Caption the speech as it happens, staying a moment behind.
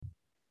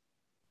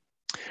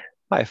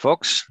Hi,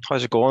 folks.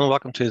 How's it going?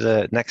 Welcome to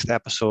the next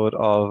episode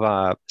of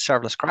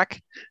Serverless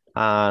Craic.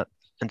 Uh,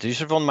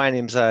 Introduce everyone. My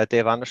name's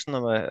Dave Anderson.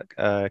 I'm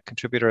a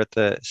contributor at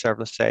the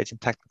Serverless Sage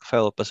and technical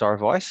file Bizarre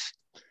Voice.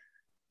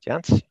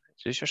 Gents,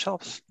 introduce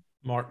yourselves.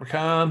 Mark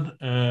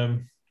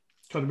McCann,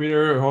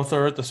 contributor,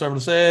 author at the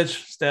Serverless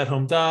Edge,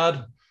 stay-at-home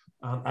dad,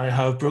 and I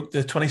have broke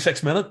the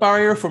 26-minute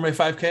barrier for my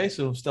 5K,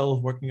 so I'm still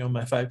working on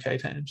my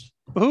 5K times.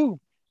 Woohoo!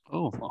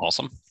 Oh,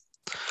 awesome.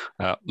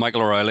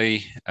 Michael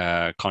O'Reilly,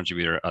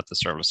 contributor at the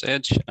Serverless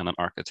Edge and an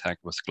architect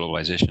with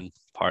Globalization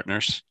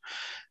Partners.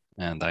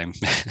 And I'm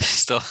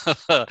still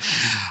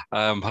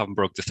haven't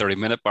broke the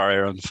 30-minute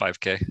barrier on the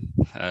 5K.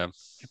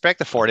 You break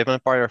the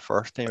 40-minute barrier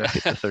first, then you might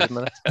get the 30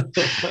 minutes.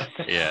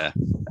 Yeah.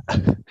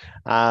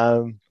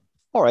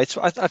 All right.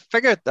 So I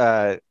figured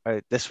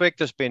this week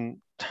there's been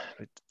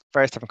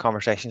various different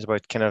conversations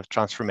about kind of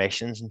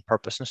transformations and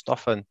purpose and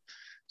stuff. And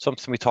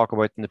something we talk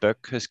about in the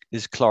book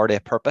is clarity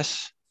of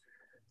purpose.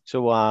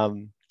 So I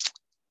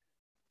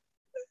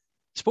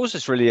suppose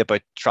it's really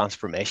about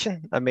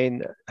transformation. I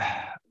mean,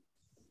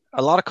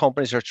 a lot of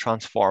companies are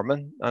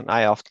transforming, and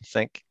I often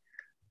think,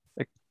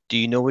 like, do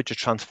you know what you're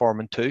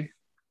transforming to?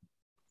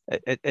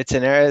 It's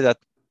an area that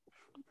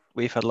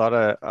we've had a lot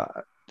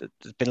of,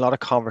 there's been a lot of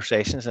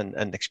conversations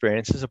and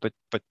experiences about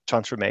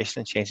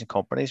transformation and changing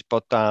companies.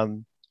 But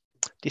do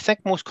you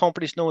think most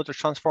companies know what they're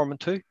transforming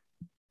to?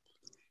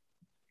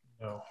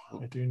 No,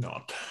 I do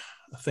not.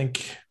 I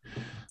think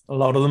a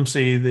lot of them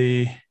see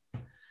the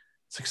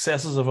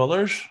successes of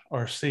others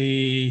or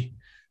see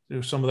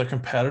some of their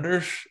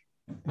competitors,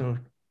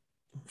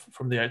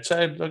 from the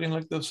outside looking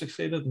like they've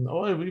succeeded, and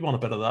we want a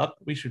bit of that.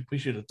 We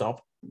should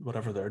adopt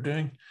whatever they're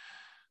doing.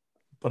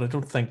 But I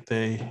don't think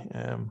they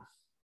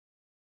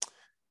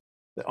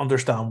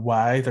understand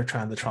why they're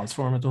trying to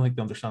transform. I don't think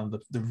they understand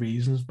the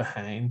reasons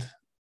behind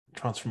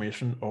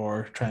transformation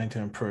or trying to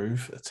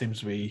improve. It seems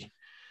to be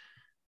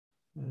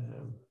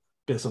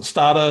based on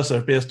status or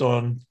based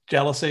on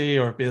jealousy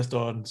or based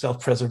on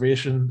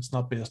self-preservation. It's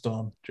not based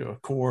on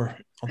core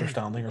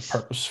understanding or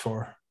purpose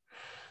for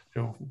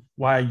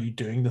why are you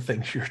doing the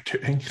things you're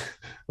doing,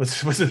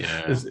 which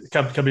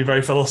can be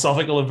very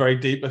philosophical and very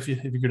deep if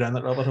you go down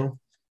that rabbit hole.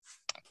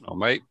 No,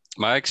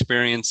 my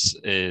experience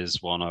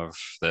is one of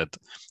that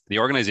the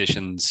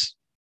organizations,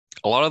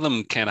 a lot of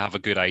them kind of have a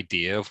good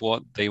idea of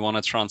what they want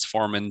to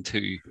transform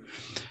into,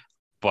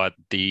 but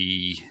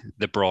the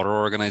broader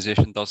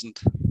organization doesn't.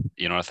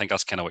 I think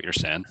that's kind of what you're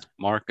saying,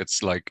 Mark.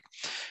 It's like,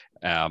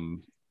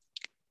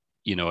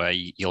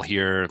 you'll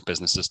hear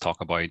businesses talk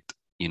about,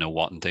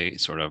 wanting to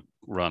sort of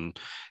run,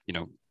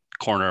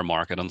 corner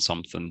market on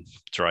something,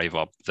 drive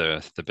up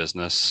the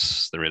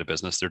business, the rate of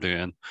business they're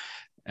doing.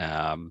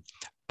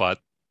 But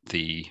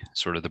the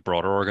sort of the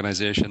broader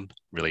organization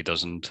really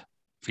doesn't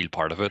feel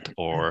part of it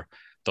or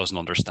doesn't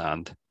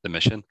understand the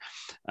mission.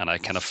 And I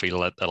kind of feel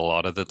that a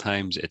lot of the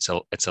times it's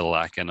a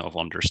lacking of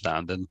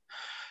understanding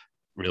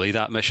really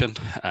that mission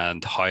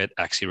and how it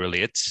actually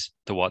relates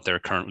to what they're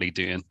currently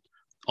doing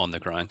on the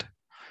ground.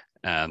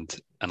 And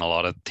a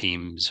lot of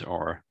teams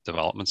or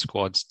development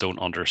squads don't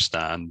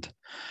understand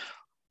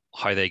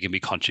how they can be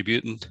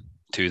contributing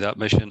to that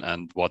mission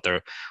and what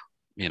they're,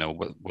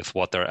 with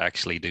what they're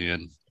actually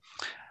doing,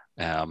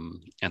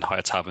 and how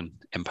it's having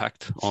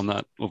impact on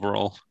that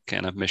overall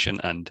kind of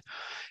mission. And,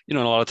 a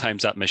lot of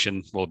times that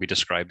mission will be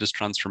described as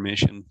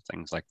transformation,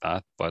 things like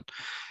that. But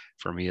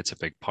for me, it's a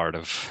big part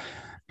of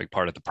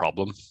the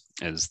problem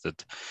is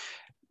that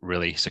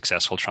really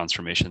successful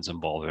transformations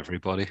involve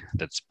everybody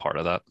that's part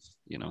of that,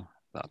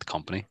 that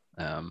company.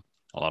 A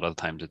lot of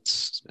the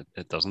times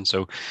it doesn't.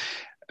 So,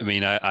 I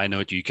mean, I know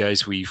at you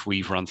guys,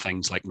 we've run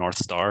things like North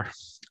Star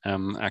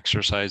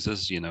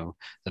exercises, the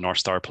North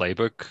Star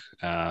playbook.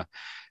 I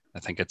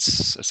think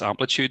it's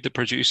Amplitude that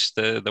produced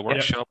the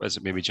workshop. Is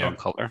it maybe John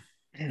Cutler?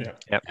 Yeah.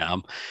 Yep.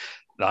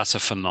 That's a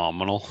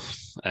phenomenal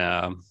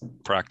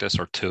practice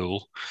or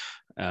tool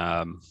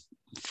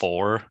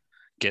for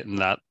getting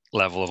that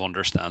level of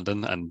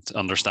understanding and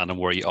understanding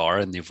where you are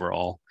in the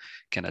overall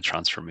kind of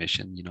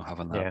transformation,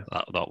 having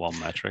that one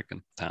metric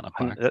and 10 a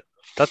pack.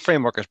 That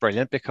framework is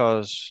brilliant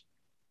because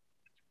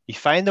you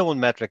find the one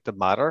metric that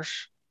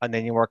matters and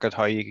then you work out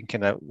how you can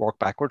kind of work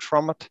backwards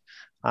from it.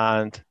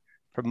 And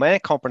for many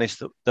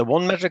companies, the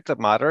one metric that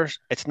matters,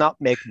 it's not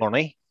make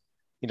money.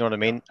 You know what I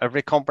mean?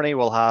 Every company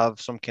will have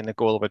some kind of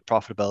goal about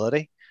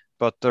profitability,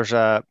 but there's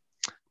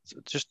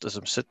just as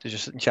I'm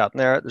sitting chatting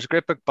there, there's a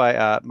great book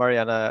by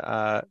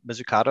Mariana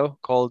Mazzucato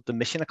called The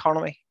Mission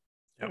Economy.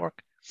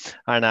 Work.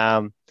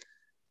 And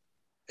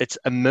it's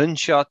a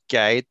moonshot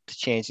guide to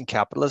changing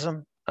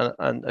capitalism.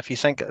 And if you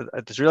think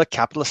it's a really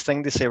capitalist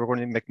thing to say we're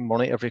going to make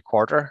money every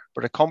quarter,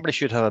 but a company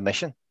should have a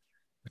mission,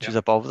 which is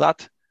above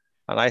that.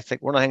 And I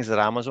think one of the things that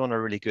Amazon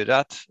are really good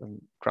at,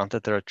 and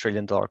granted they're $1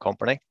 trillion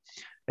company,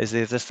 is they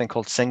have this thing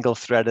called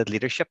single-threaded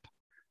leadership.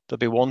 There'll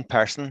be one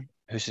person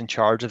who's in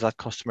charge of that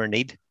customer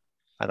need,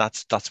 and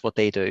that's what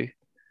they do.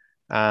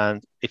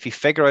 And if you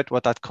figure out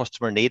what that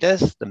customer need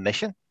is, the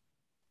mission,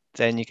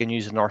 then you can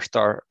use the North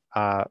Star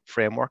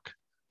framework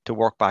to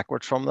work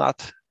backwards from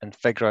that and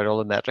figure out all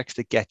the metrics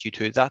to get you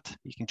to that.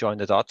 You can join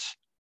the dots.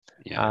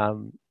 Yeah.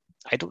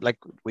 I don't like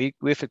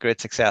we've had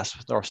great success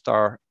with North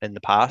Star in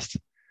the past,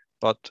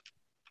 but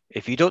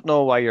if you don't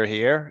know why you're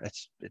here,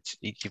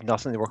 you've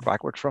nothing to work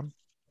backwards from.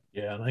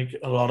 Yeah, I think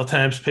a lot of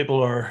times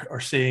people are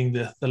seeing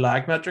the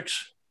lag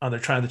metrics and they're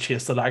trying to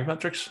chase the lag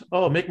metrics.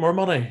 Oh, make more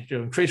money,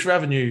 increase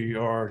revenue,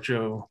 or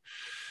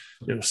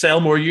sell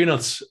more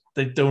units.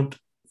 They don't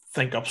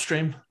think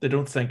upstream. They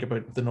don't think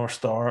about the North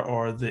Star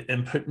or the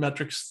input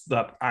metrics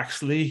that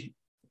actually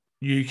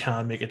you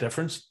can make a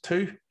difference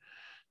to.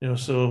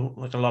 So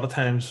like a lot of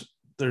times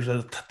there's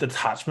a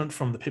detachment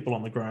from the people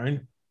on the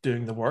ground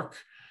doing the work,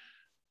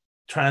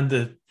 trying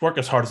to work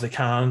as hard as they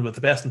can with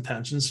the best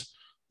intentions,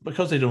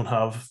 because they don't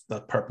have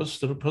that purpose,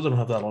 because they don't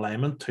have that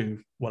alignment to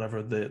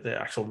whatever the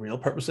actual real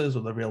purpose is,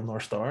 or the real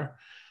North Star.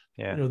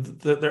 Yeah.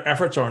 Their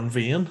efforts are in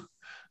vain,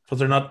 because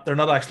they're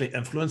not actually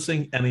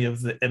influencing any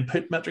of the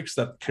input metrics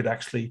that could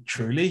actually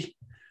truly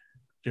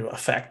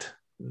affect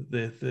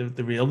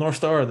the real North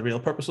Star, or the real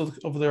purpose of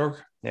the org.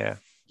 Yeah.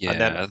 Yeah.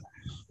 And then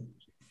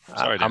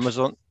Sorry,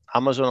 Amazon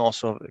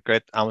also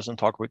great. Amazon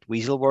talk about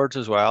weasel words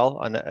as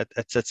well, and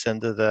it sits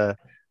into the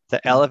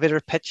elevator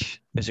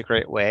pitch is a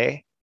great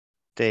way.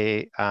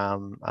 They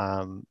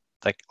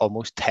like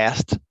almost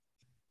test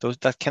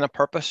that kind of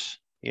purpose.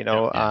 Do you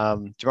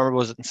remember,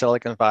 was it in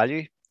Silicon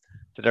Valley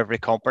that every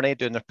company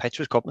doing their pitch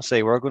would come up and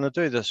say, we're going to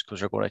do this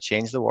because we're going to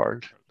change the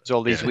world. There's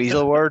all these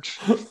weasel words.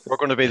 We're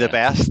going to be the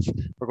best.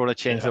 We're going to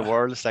change the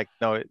world. It's like,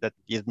 no, that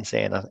you didn't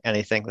say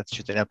anything. That's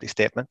just an empty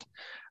statement.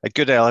 A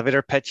good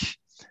elevator pitch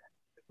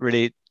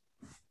really,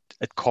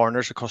 it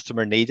corners a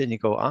customer need, and you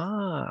go,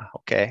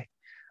 okay.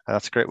 And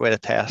that's a great way to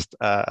test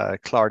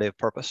clarity of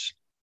purpose.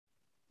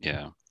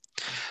 Yeah.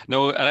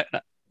 No, I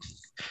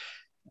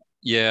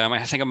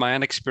think in my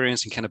own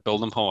experience and kind of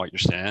building upon what you're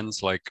saying,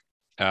 it's like,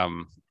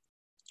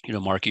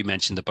 Mark, you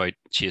mentioned about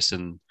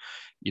chasing,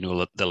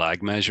 the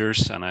lag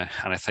measures, and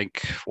I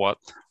think what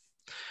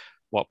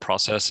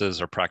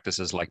processes or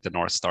practices like the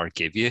North Star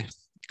give you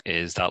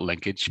is that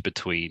linkage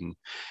between,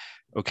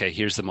 okay,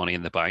 here's the money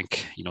in the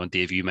bank, and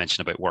Dave, you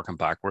mentioned about working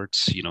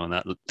backwards, and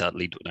that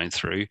lead down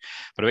through.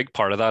 But a big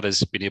part of that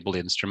is being able to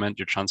instrument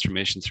your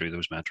transformation through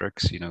those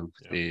metrics.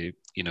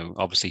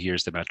 Obviously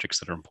here's the metrics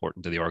that are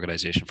important to the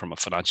organization from a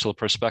financial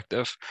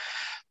perspective,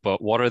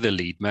 but what are the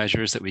lead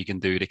measures that we can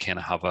do to kind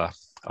of have a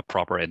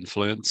proper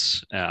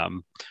influence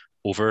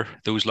over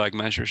those lag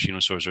measures?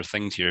 So is there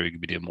things here you could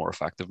be doing more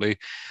effectively?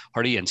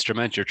 How do you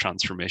instrument your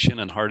transformation,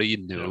 and how do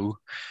you know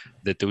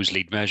that those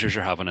lead measures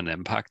are having an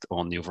impact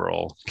on the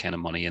overall kind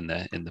of money in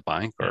the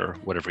bank, or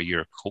whatever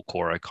your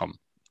core outcome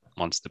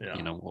wants to,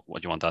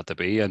 what you want that to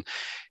be? And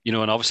and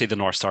obviously the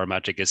North Star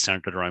metric is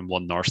centered around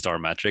one North Star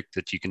metric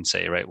that you can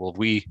say, right, well, if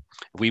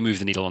we move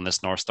the needle on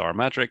this North Star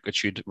metric, it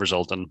should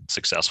result in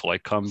successful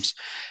outcomes.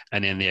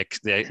 And then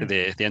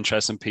the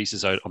interesting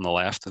pieces out on the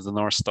left of the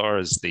North Star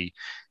is the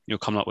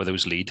coming up with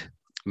those lead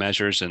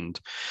measures. And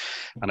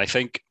I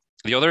think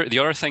the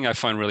other thing I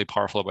found really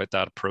powerful about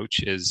that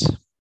approach is,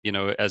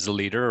 as a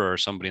leader or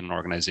somebody in an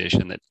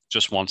organization that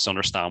just wants to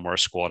understand where a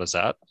squad is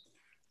at.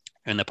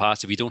 In the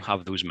past, if you don't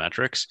have those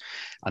metrics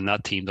and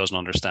that team doesn't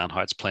understand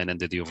how it's playing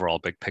into the overall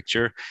big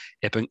picture,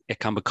 it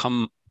can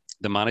become,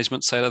 the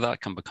management side of that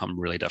can become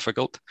really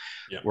difficult.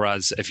 Yeah.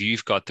 Whereas if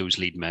you've got those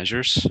lead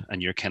measures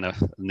and you're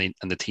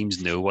and the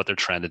teams know what they're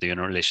trying to do in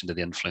relation to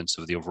the influence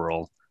of the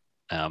overall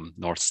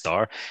North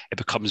Star, it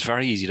becomes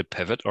very easy to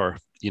pivot or,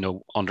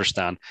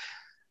 understand,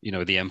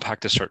 the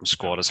impact a certain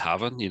squad is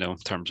having, in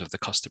terms of the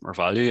customer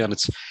value. And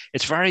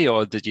it's very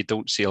odd that you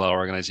don't see a lot of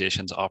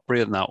organizations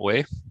operate in that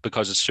way,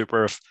 because it's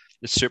super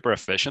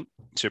efficient,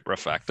 super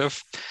effective,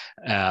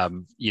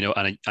 and you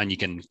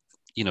can,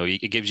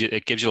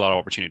 it gives you a lot of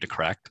opportunity to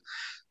correct.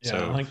 Yeah,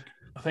 so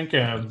I think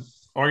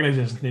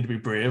organizations need to be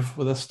brave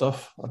with this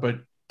stuff about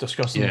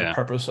discussing their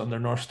purpose and their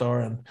North Star,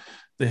 and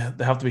they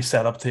have to be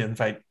set up to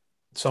invite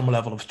some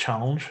level of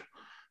challenge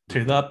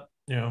to that,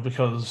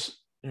 because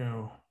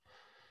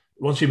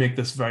once you make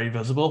this very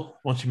visible,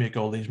 once you make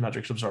all these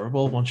metrics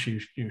observable, once you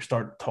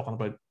start talking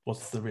about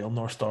what's the real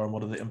North Star and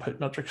what are the input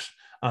metrics,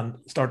 and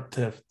start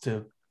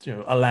to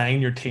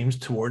align your teams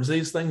towards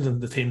these things,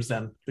 and the teams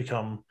then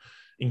become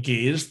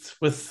engaged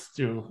with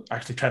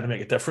actually trying to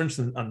make a difference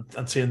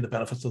and seeing the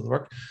benefits of the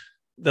work,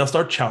 they'll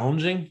start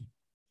challenging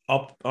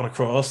up and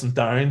across and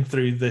down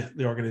through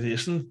the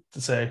organization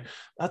to say,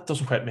 that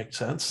doesn't quite make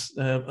sense.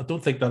 I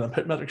don't think that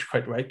input metrics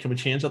quite right. Can we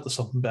change that to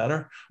something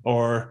better?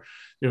 Or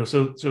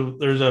so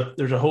there's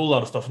a whole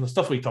lot of stuff, and the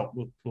stuff we'll talk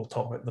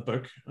about in the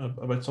book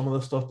about some of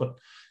this stuff. But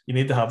you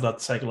need to have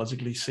that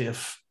psychologically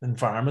safe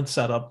environment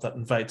set up that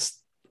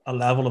invites a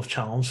level of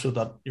challenge, so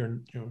that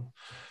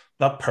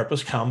that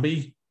purpose can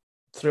be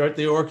throughout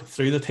the org,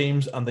 through the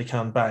teams, and they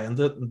can buy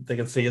into it, and they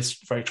can see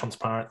it's very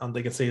transparent, and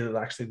they can see that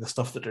actually the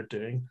stuff that they're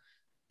doing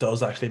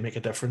does actually make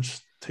a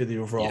difference to the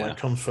overall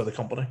outcomes for the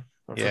company.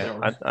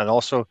 And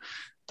also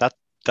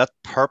that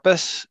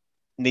purpose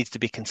needs to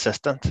be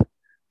consistent.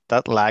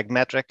 That lag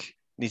metric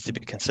needs to be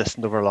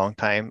consistent over a long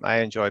time. I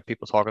enjoy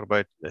people talking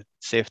about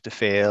safe to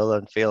fail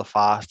and fail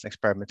fast and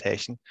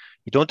experimentation.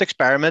 You don't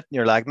experiment in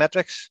your lag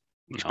metrics.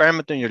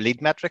 Experiment in your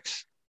lead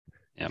metrics.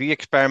 If you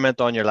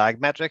experiment on your lag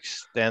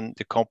metrics, then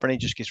the company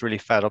just gets really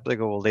fed up. They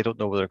go, well, they don't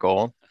know where they're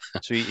going.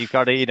 So you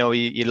got to,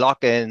 you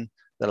lock in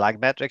the lag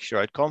metrics,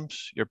 your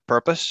outcomes, your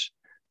purpose,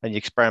 and you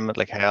experiment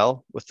like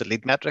hell with the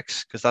lead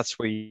metrics, because that's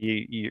where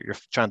you're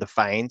trying to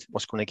find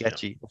what's going to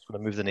get you, what's going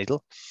to move the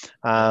needle.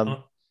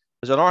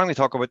 There's another thing we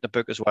talk about in the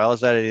book as well,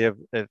 is that idea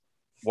of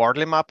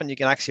Wardley mapping. You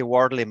can actually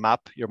Wardley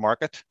map your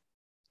market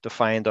to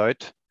find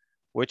out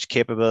which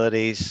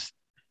capabilities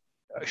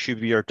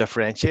should be your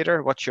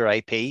differentiator, what's your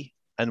IP,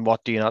 and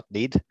what do you not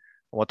need, and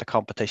what the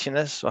competition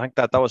is. So I think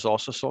that was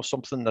also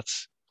something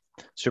that's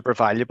super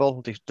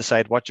valuable, to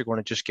decide what you're going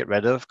to just get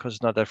rid of because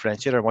it's not a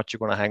differentiator, and what you're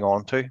going to hang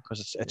on to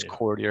because it's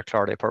core to your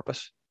clarity of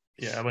purpose.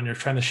 Yeah, when you're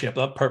trying to shape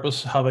that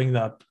purpose, having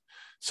that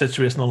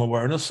situational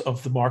awareness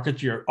of the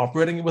market you're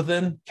operating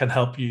within can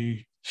help you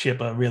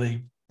shape a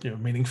really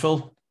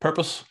meaningful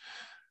purpose,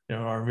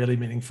 or a really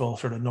meaningful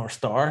sort of North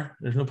Star.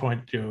 There's no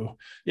point,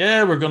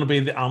 we're going to be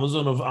the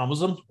Amazon of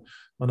Amazon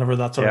whenever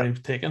that's already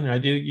taken,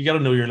 right? You got to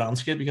know your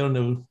landscape. You got to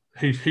know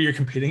who you're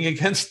competing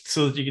against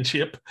so that you can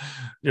shape,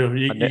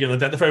 you can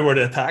identify where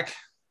to attack.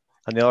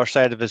 And the other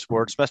side of it is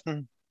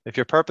wordsmithing. If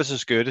your purpose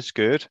is good, it's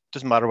good. It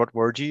doesn't matter what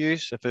word you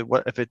use.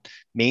 If it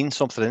means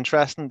something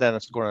interesting, then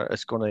it's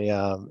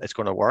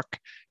gonna work.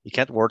 You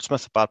can't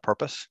wordsmith a bad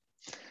purpose.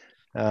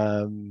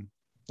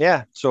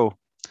 So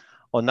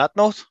on that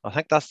note, I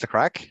think that's the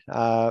crack.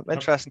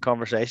 Interesting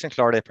conversation,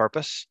 clarity of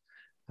purpose.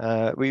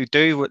 We're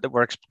going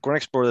to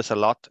explore this a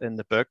lot in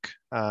the book,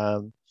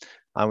 and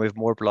we have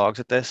more blogs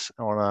at this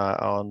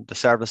on the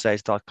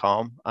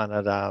serverlessage.com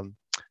and at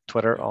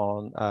Twitter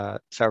on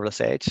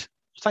serverlessage.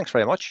 Thanks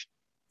very much.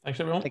 Thanks,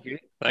 everyone. Thank you.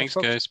 Thanks,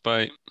 guys.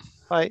 Bye.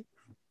 Bye.